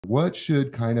What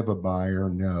should kind of a buyer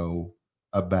know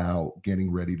about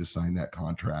getting ready to sign that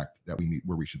contract that we need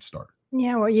where we should start?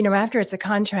 Yeah, well, after it's a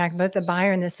contract, both the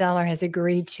buyer and the seller has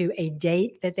agreed to a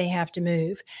date that they have to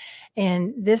move.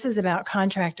 And this is about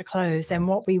contract to close. And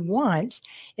what we want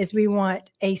is we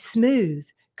want a smooth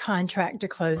contract to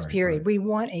close Right, period. right. We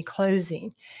want a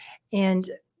closing. And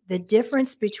the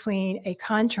difference between a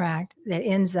contract that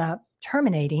ends up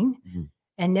terminating Mhm,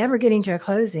 and never getting to a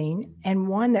closing mhm. and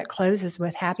one that closes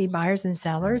with happy buyers and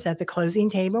Right, sellers at the closing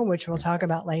table, which we'll right. talk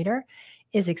about later,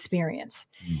 is experience.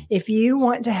 Mhm, If you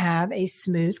want to have a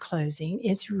smooth closing,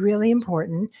 it's really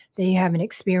important that you have an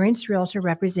experienced realtor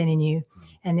representing you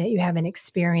mhm. and that you have an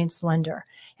experienced lender.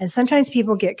 And sometimes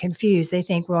people get confused. They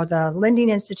think, well, the lending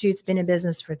institute's been in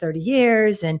business for 30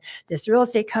 years and this real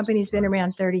estate company's been Right.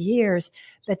 around 30 years,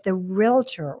 but the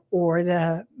realtor or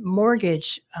the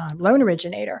mortgage loan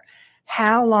originator,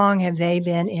 how long have they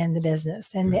been in the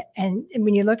business? Yeah, And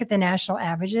when you look at the national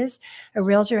averages, a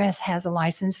realtor has a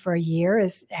license for a year,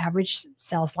 is average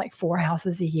sells like 4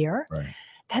 houses a year. right,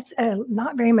 That's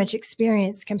not very much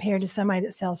experience compared to somebody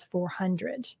that sells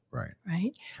 400, right,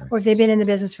 right? right. Or if they've been in the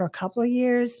business for a couple of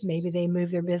years, maybe they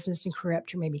move their business and career up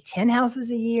to maybe 10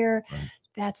 houses a year. Right.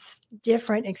 That's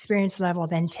different experience level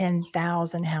than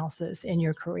 10,000 houses in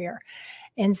your career.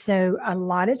 And so a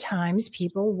lot of times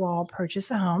people will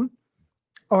purchase a home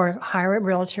or hire a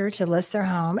realtor to list their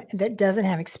home that doesn't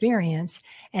have experience.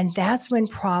 And that's when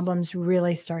problems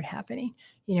really start happening.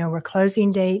 Where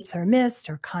closing dates are missed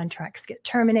or contracts get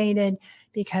terminated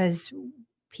because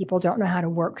people don't know how to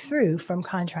work through from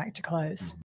contract to close.